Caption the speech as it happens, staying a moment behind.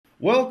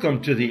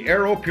Welcome to the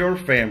AeroPure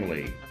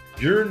family.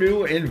 Your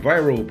new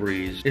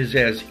EnviroBreeze is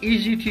as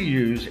easy to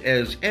use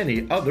as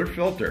any other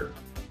filter.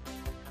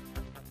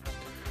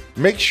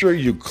 Make sure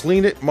you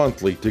clean it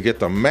monthly to get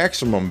the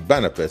maximum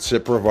benefits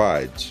it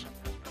provides.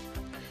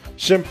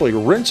 Simply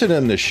rinse it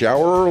in the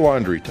shower or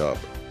laundry tub,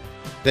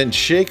 then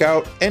shake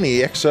out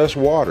any excess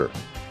water.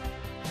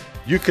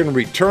 You can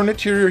return it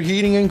to your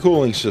heating and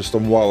cooling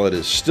system while it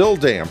is still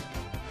damp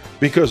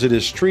because it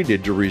is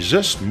treated to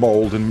resist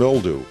mold and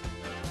mildew.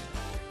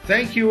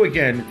 Thank you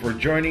again for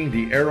joining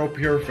the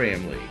AeroPure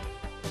family.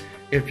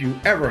 If you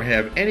ever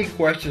have any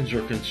questions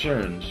or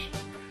concerns,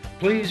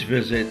 please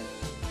visit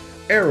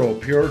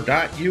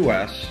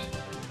aeropure.us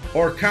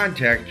or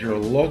contact your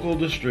local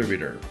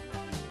distributor.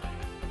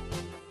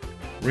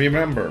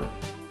 Remember,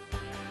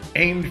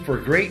 aim for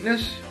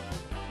greatness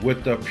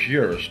with the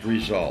purest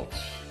results.